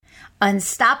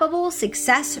Unstoppable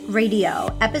Success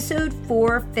Radio, episode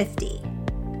 450.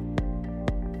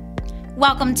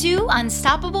 Welcome to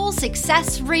Unstoppable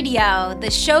Success Radio, the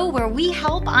show where we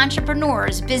help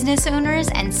entrepreneurs, business owners,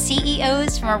 and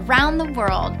CEOs from around the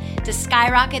world to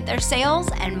skyrocket their sales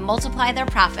and multiply their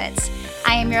profits.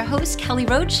 I am your host, Kelly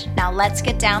Roach. Now let's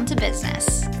get down to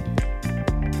business.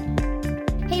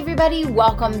 Hey everybody,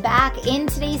 welcome back. In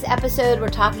today's episode, we're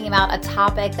talking about a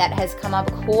topic that has come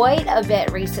up quite a bit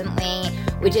recently,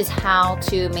 which is how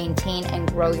to maintain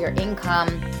and grow your income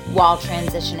while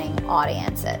transitioning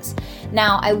audiences.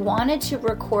 Now, I wanted to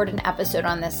record an episode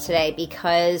on this today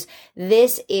because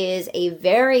this is a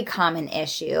very common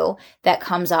issue that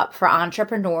comes up for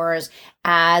entrepreneurs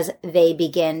as they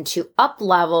begin to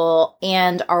up-level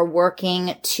and are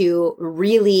working to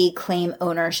really claim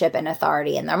ownership and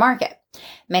authority in their market.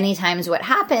 Many times what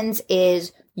happens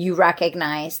is you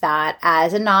recognize that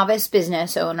as a novice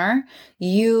business owner,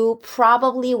 you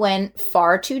probably went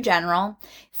far too general,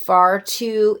 far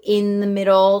too in the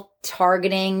middle,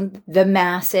 targeting the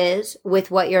masses with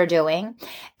what you're doing.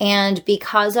 And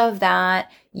because of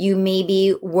that, you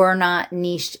maybe were not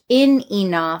niched in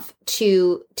enough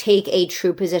to take a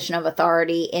true position of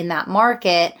authority in that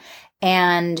market.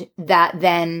 And that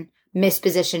then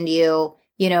mispositioned you,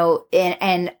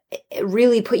 and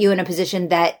really put you in a position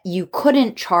that you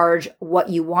couldn't charge what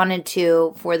you wanted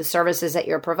to for the services that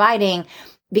you're providing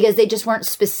because they just weren't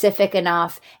specific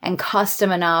enough and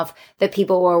custom enough that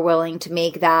people were willing to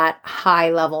make that high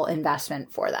level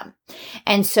investment for them.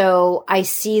 And so I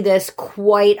see this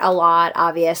quite a lot,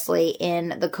 obviously,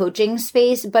 in the coaching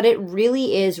space, but it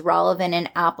really is relevant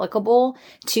and applicable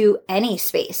to any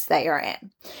space that you're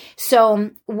in.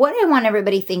 So what I want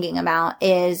everybody thinking about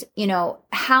is,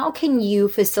 how can you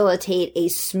facilitate a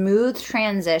smooth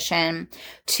transition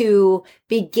to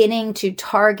beginning to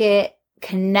target,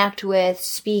 connect with,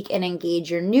 speak, and engage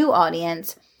your new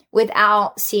audience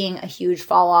without seeing a huge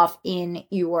fall off in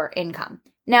your income.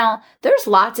 Now, there's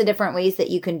lots of different ways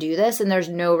that you can do this, and there's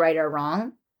no right or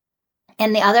wrong.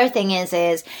 And the other thing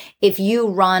is if you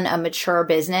run a mature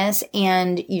business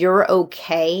and you're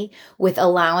okay with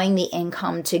allowing the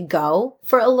income to go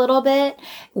for a little bit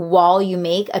while you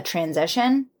make a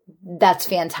transition, that's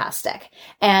fantastic.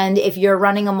 And if you're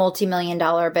running a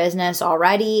multi-million-dollar business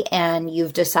already and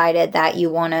you've decided that you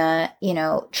want to,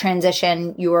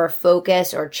 transition your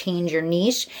focus or change your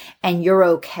niche and you're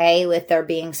okay with there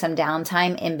being some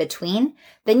downtime in between,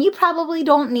 then you probably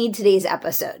don't need today's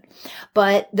episode.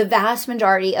 But the vast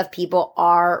majority of people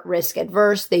are risk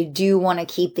adverse. They do want to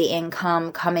keep the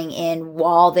income coming in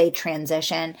while they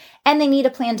transition, and they need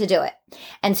a plan to do it.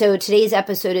 And so today's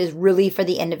episode is really for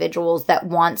the individuals that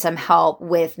want some help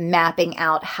with mapping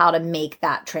out how to make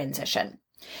that transition.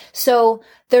 So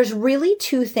there's really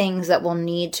two things that will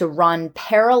need to run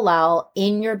parallel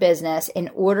in your business in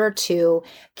order to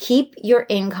keep your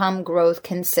income growth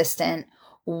consistent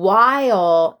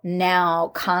while now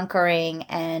conquering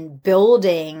and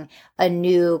building a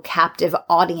new captive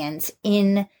audience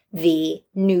in the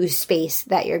new space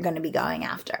that you're going to be going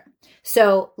after.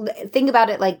 So think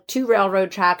about it like two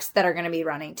railroad tracks that are going to be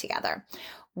running together.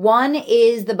 One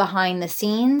is the behind the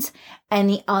scenes and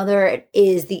the other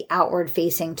is the outward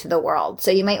facing to the world. So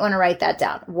you might want to write that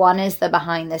down. One is the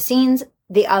behind the scenes.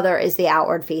 The other is the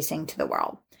outward facing to the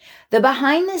world. The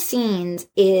behind the scenes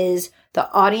is the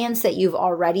audience that you've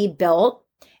already built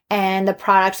and the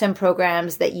products and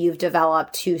programs that you've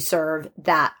developed to serve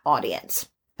that audience.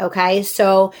 Okay,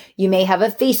 so you may have a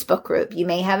Facebook group, you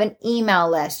may have an email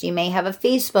list, you may have a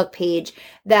Facebook page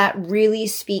that really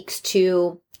speaks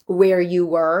to where you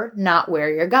were, not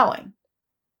where you're going,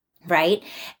 right?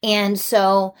 And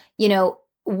so,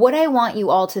 what I want you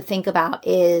all to think about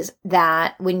is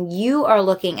that when you are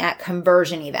looking at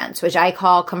conversion events, which I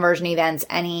call conversion events,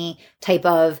 any type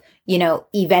of,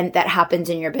 event that happens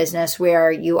in your business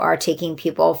where you are taking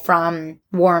people from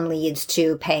warm leads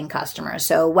to paying customers.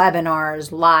 So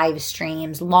webinars, live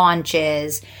streams,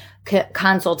 launches,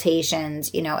 consultations,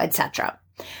 etc.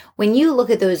 When you look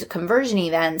at those conversion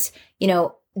events,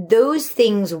 those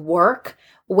things work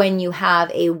when you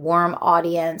have a warm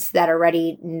audience that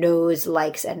already knows,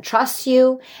 likes, and trusts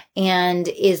you and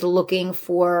is looking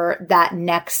for that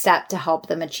next step to help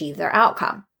them achieve their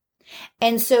outcome.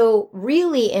 And so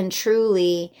really and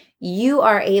truly, you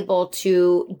are able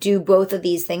to do both of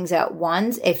these things at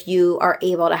once if you are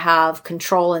able to have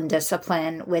control and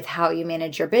discipline with how you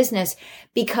manage your business.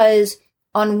 Because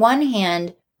on one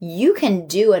hand, you can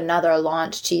do another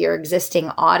launch to your existing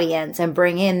audience and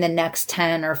bring in the next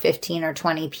 10 or 15 or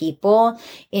 20 people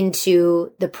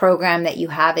into the program that you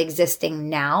have existing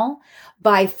now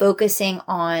by focusing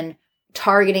on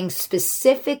targeting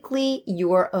specifically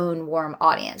your own warm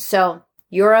audience. So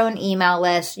your own email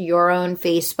list, your own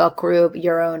Facebook group,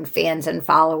 your own fans and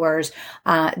followers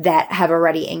that have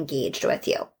already engaged with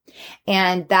you.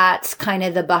 And that's kind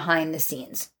of the behind the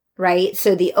scenes, right?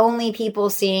 So the only people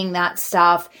seeing that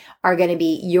stuff are going to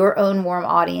be your own warm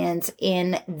audience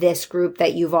in this group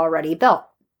that you've already built.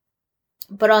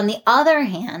 But on the other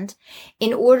hand,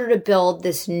 in order to build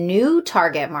this new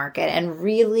target market and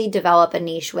really develop a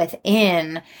niche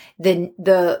within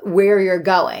the where you're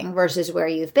going versus where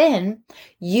you've been,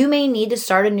 you may need to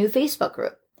start a new Facebook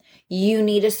group. You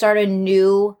need to start a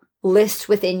new list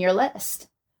within your list,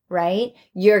 right?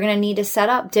 You're going to need to set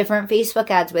up different Facebook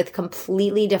ads with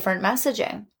completely different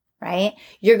messaging, right?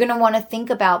 You're going to want to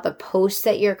think about the posts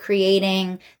that you're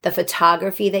creating, the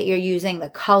photography that you're using, the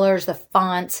colors, the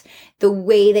fonts, the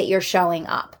way that you're showing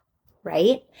up,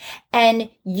 right? And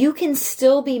you can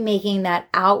still be making that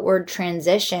outward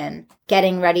transition,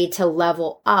 getting ready to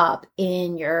level up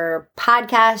in your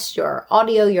podcast, your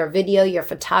audio, your video, your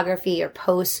photography, your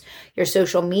posts, your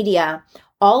social media.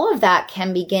 All of that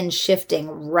can begin shifting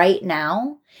right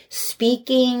now,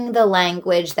 speaking the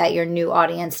language that your new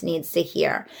audience needs to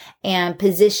hear and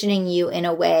positioning you in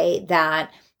a way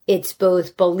that it's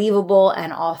both believable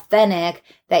and authentic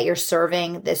that you're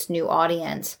serving this new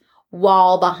audience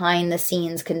while behind the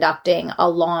scenes conducting a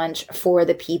launch for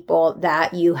the people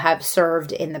that you have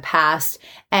served in the past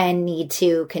and need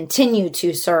to continue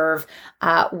to serve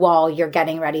while you're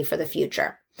getting ready for the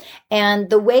future. And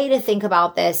the way to think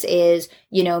about this is,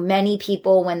 many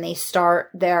people, when they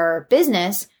start their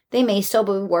business, they may still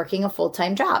be working a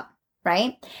full-time job,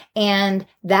 right? And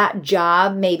that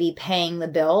job may be paying the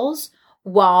bills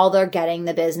while they're getting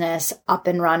the business up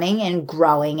and running and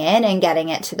growing it and getting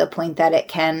it to the point that it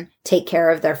can take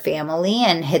care of their family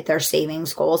and hit their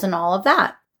savings goals and all of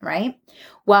that, right?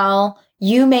 Well,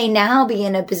 you may now be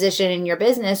in a position in your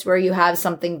business where you have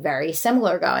something very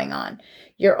similar going on.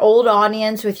 Your old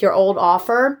audience with your old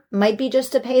offer might be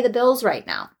just to pay the bills right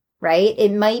now, right?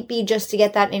 It might be just to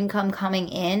get that income coming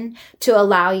in to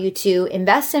allow you to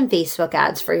invest in Facebook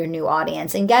ads for your new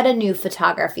audience and get a new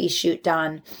photography shoot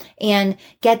done and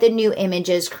get the new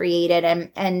images created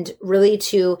and really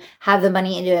to have the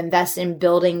money to invest in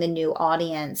building the new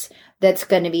audience that's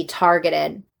going to be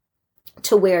targeted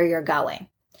to where you're going.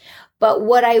 But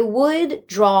what I would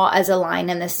draw as a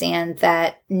line in the sand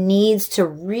that needs to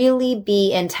really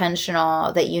be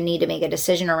intentional, that you need to make a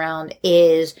decision around,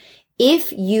 is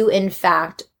if you in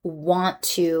fact want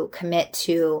to commit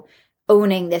to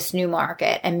owning this new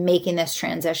market and making this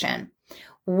transition,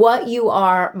 what you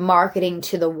are marketing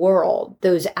to the world,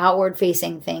 those outward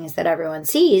facing things that everyone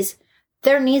sees,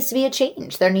 there needs to be a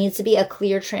change. There needs to be a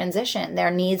clear transition. There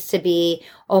needs to be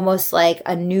almost like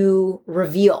a new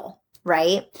reveal,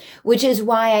 right? Which is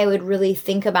why I would really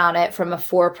think about it from a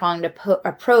four-pronged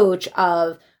approach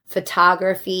of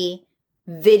photography,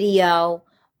 video,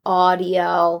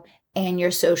 audio, and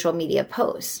your social media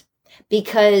posts.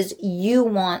 Because you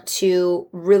want to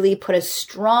really put a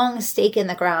strong stake in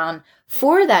the ground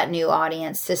for that new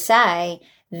audience to say,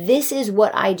 this is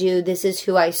what I do, this is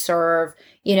who I serve,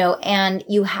 and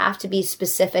you have to be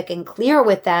specific and clear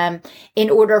with them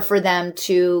in order for them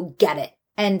to get it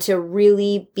and to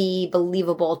really be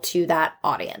believable to that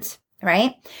audience,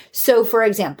 right? So for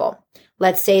example,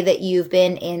 let's say that you've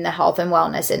been in the health and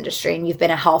wellness industry and you've been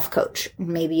a health coach.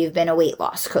 Maybe you've been a weight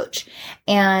loss coach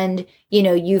and,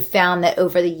 you've found that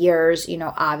over the years,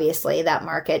 obviously that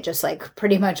market, just like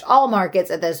pretty much all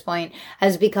markets at this point,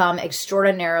 has become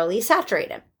extraordinarily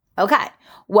saturated. Okay.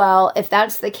 Well, if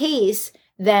that's the case,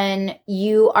 then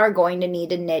you are going to need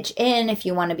to niche in if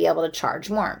you want to be able to charge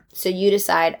more. So you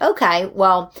decide, okay,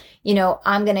 well,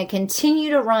 I'm going to continue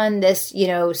to run this,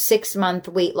 6-month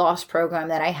weight loss program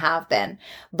that I have been,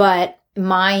 but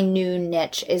my new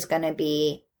niche is going to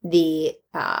be the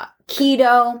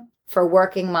keto for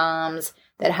working moms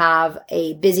that have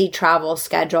a busy travel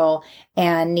schedule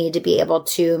and need to be able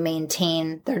to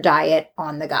maintain their diet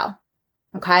on the go.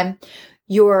 Okay.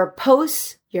 Your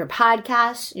posts, your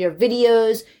podcasts, your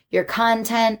videos, your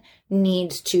content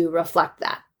needs to reflect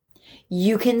that.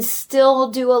 You can still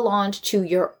do a launch to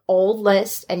your old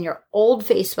list and your old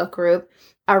Facebook group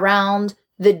around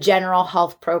the general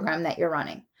health program that you're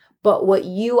running. But what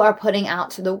you are putting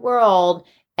out to the world,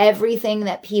 everything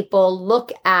that people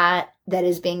look at that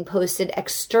is being posted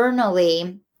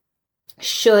externally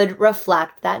should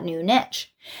reflect that new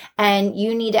niche. And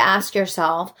you need to ask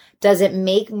yourself, does it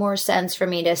make more sense for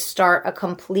me to start a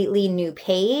completely new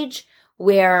page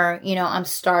where, I'm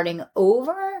starting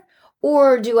over?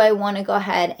 Or do I want to go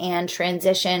ahead and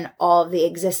transition all of the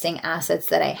existing assets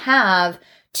that I have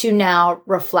to now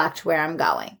reflect where I'm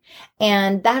going.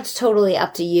 And that's totally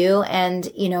up to you. And,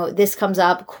 this comes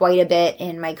up quite a bit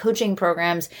in my coaching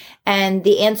programs. And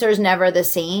the answer is never the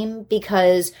same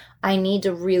because I need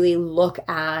to really look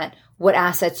at what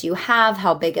assets you have,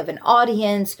 how big of an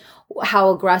audience, how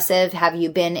aggressive have you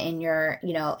been in your,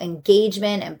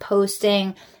 engagement and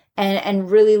posting, and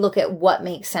really look at what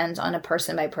makes sense on a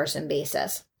person by person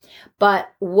basis. But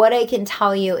what I can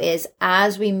tell you is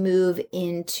as we move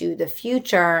into the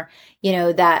future,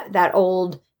 that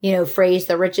old, phrase,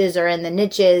 the riches are in the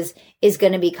niches, is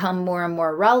going to become more and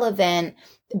more relevant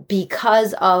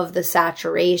because of the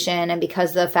saturation and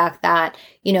because of the fact that,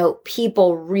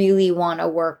 people really want to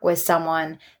work with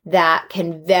someone that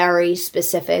can very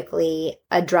specifically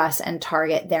address and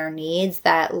target their needs,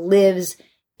 that lives,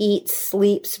 eats,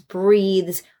 sleeps,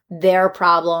 breathes their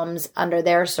problems under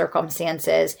their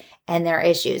circumstances and their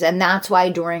issues. And that's why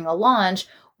during a launch,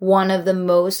 one of the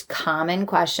most common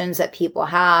questions that people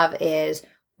have is,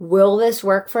 will this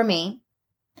work for me?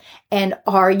 And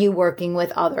are you working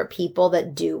with other people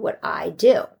that do what I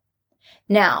do?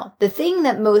 Now, the thing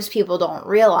that most people don't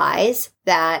realize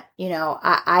that,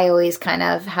 I always kind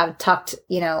of have tucked,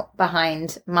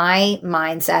 behind my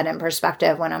mindset and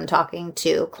perspective when I'm talking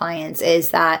to clients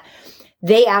is that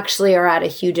they actually are at a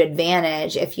huge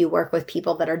advantage if you work with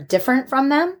people that are different from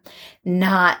them,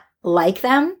 not like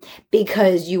them,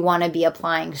 because you want to be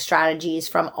applying strategies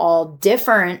from all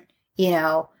different,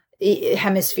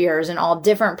 hemispheres and all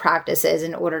different practices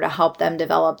in order to help them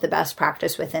develop the best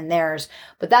practice within theirs.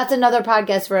 But that's another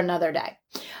podcast for another day.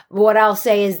 What I'll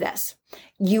say is this.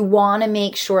 You want to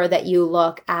make sure that you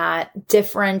look at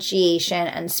differentiation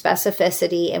and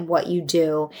specificity in what you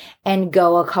do and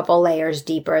go a couple layers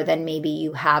deeper than maybe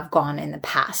you have gone in the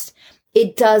past.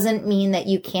 It doesn't mean that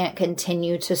you can't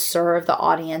continue to serve the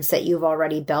audience that you've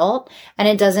already built. And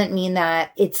it doesn't mean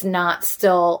that it's not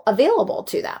still available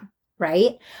to them,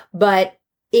 right? But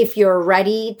if you're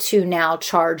ready to now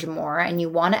charge more and you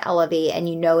want to elevate and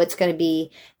it's going to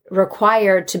be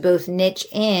required to both niche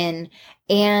in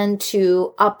and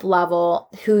to up level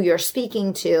who you're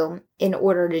speaking to in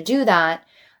order to do that,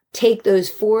 take those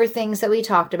 4 things that we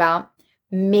talked about,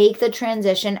 make the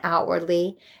transition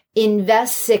outwardly,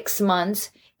 invest 6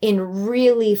 months in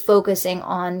really focusing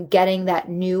on getting that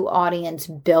new audience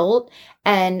built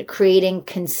and creating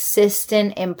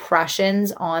consistent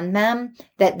impressions on them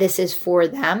that this is for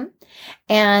them.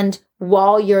 And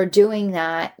while you're doing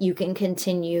that, you can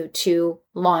continue to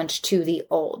launch to the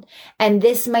old. And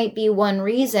this might be one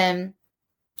reason,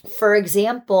 for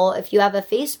example, if you have a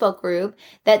Facebook group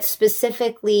that's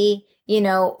specifically,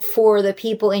 for the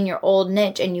people in your old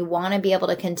niche and you want to be able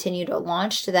to continue to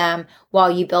launch to them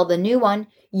while you build a new one,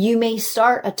 you may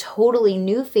start a totally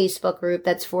new Facebook group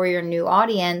that's for your new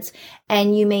audience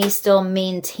and you may still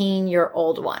maintain your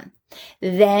old one.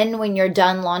 Then when you're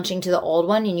done launching to the old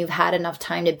one and you've had enough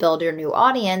time to build your new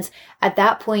audience, at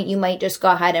that point, you might just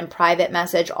go ahead and private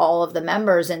message all of the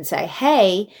members and say,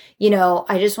 hey,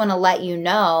 I just want to let you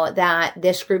know that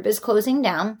this group is closing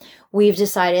down. We've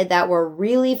decided that we're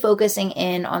really focusing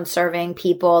in on serving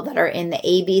people that are in the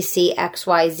ABC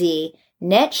XYZ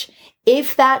niche.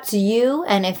 If that's you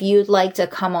and if you'd like to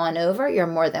come on over, you're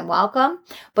more than welcome.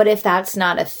 But if that's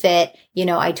not a fit,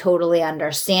 I totally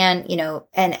understand,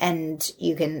 and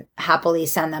you can happily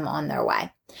send them on their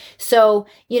way. So,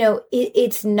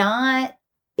 it's not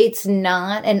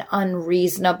an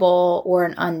unreasonable or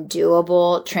an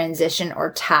undoable transition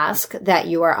or task that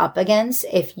you are up against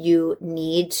if you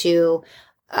need to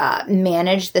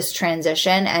manage this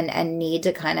transition and need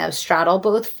to kind of straddle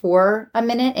both for a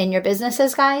minute in your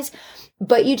businesses, guys.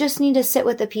 But you just need to sit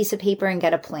with a piece of paper and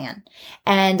get a plan.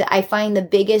 And I find the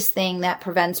biggest thing that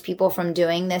prevents people from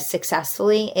doing this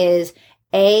successfully is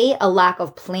a lack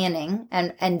of planning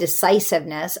and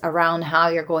decisiveness around how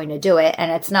you're going to do it.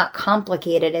 And it's not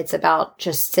complicated. It's about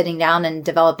just sitting down and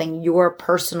developing your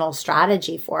personal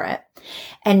strategy for it.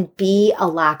 And B, a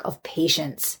lack of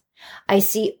patience. I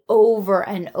see over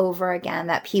and over again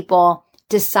that people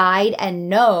decide and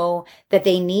know that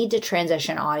they need to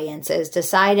transition audiences,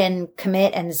 decide and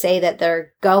commit and say that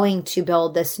they're going to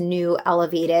build this new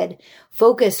elevated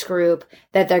focus group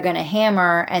that they're going to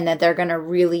hammer and that they're going to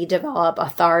really develop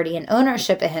authority and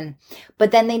ownership in.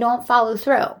 But then they don't follow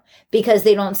through because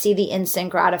they don't see the instant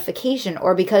gratification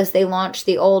or because they launched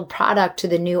the old product to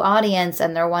the new audience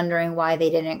and they're wondering why they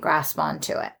didn't grasp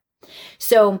onto it.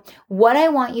 So what I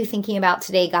want you thinking about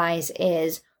today, guys,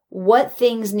 is what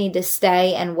things need to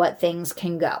stay and what things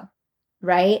can go,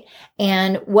 right?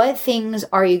 And what things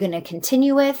are you going to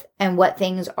continue with and what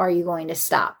things are you going to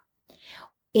stop?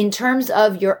 In terms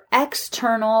of your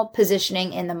external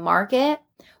positioning in the market,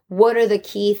 what are the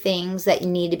key things that you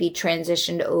need to be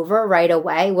transitioned over right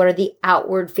away? What are the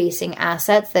outward facing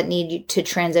assets that need you to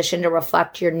transition to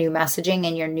reflect your new messaging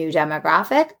and your new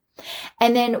demographic?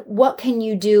 And then what can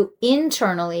you do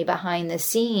internally behind the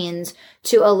scenes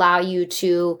to allow you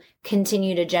to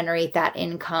continue to generate that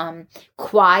income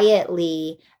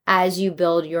quietly as you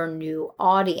build your new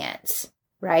audience,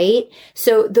 right?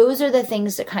 So those are the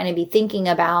things to kind of be thinking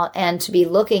about and to be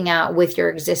looking at with your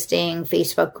existing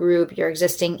Facebook group, your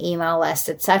existing email list,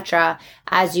 etc.,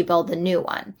 as you build the new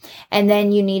one. And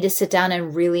then you need to sit down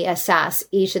and really assess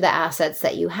each of the assets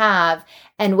that you have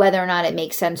and whether or not it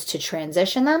makes sense to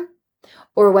transition them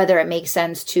or whether it makes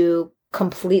sense to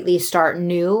completely start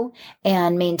new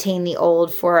and maintain the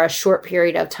old for a short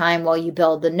period of time while you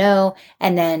build the new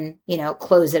and then,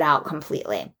 close it out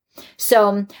completely.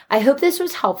 So I hope this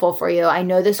was helpful for you. I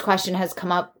know this question has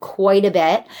come up quite a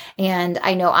bit, and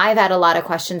I know I've had a lot of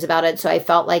questions about it. So I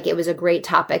felt like it was a great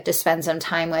topic to spend some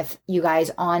time with you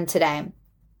guys on today.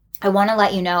 I want to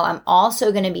let you know I'm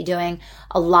also going to be doing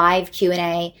a live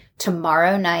Q&A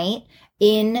tomorrow night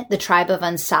in the Tribe of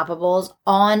Unstoppables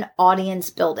on audience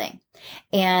building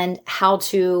and how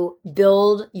to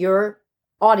build your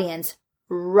audience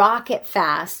rocket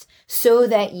fast so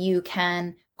that you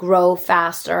can grow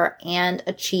faster and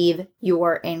achieve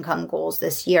your income goals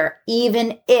this year,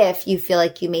 even if you feel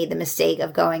like you made the mistake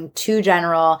of going too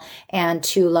general and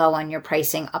too low on your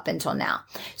pricing up until now.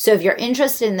 So if you're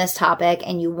interested in this topic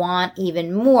and you want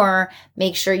even more,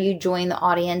 make sure you join the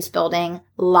audience building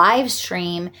live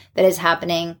stream that is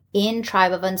happening in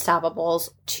Tribe of Unstoppables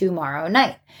tomorrow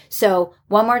night. So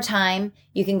one more time,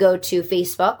 you can go to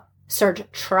Facebook, search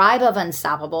Tribe of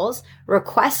Unstoppables,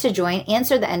 request to join,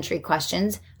 answer the entry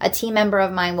questions. A team member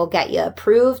of mine will get you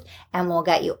approved and we'll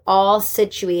get you all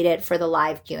situated for the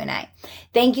live Q&A.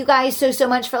 Thank you guys so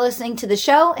much for listening to the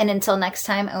show. And until next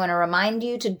time, I want to remind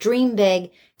you to dream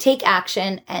big, take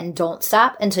action, and don't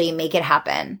stop until you make it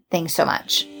happen. Thanks so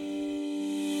much.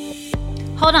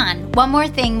 Hold on, one more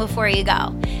thing before you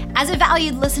go. As a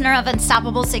valued listener of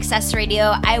Unstoppable Success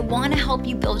Radio, I want to help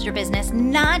you build your business,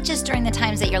 not just during the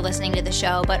times that you're listening to the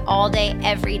show, but all day,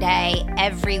 every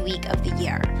week of the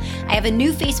year. I have a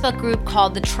new Facebook group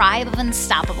called the Tribe of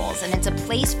Unstoppables, and it's a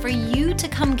place for you to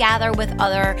come gather with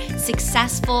other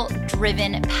successful,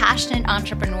 driven, passionate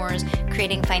entrepreneurs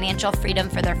creating financial freedom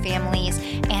for their families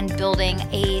and building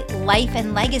a life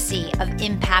and legacy of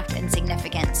impact and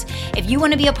significance. If you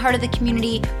want to be a part of the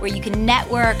community where you can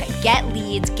network, get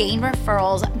leads, gain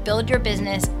referrals, build your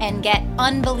business, and get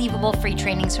unbelievable free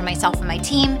trainings from myself and my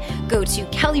team, go to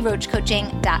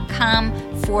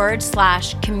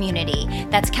kellyroachcoaching.com/community.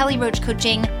 That's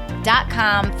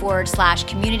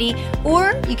kellyroachcoaching.com/community,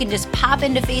 or you can just pop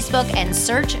into Facebook and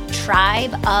search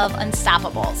Tribe of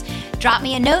Unstoppables. Drop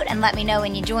me a note and let me know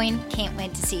when you join. Can't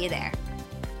wait to see you there.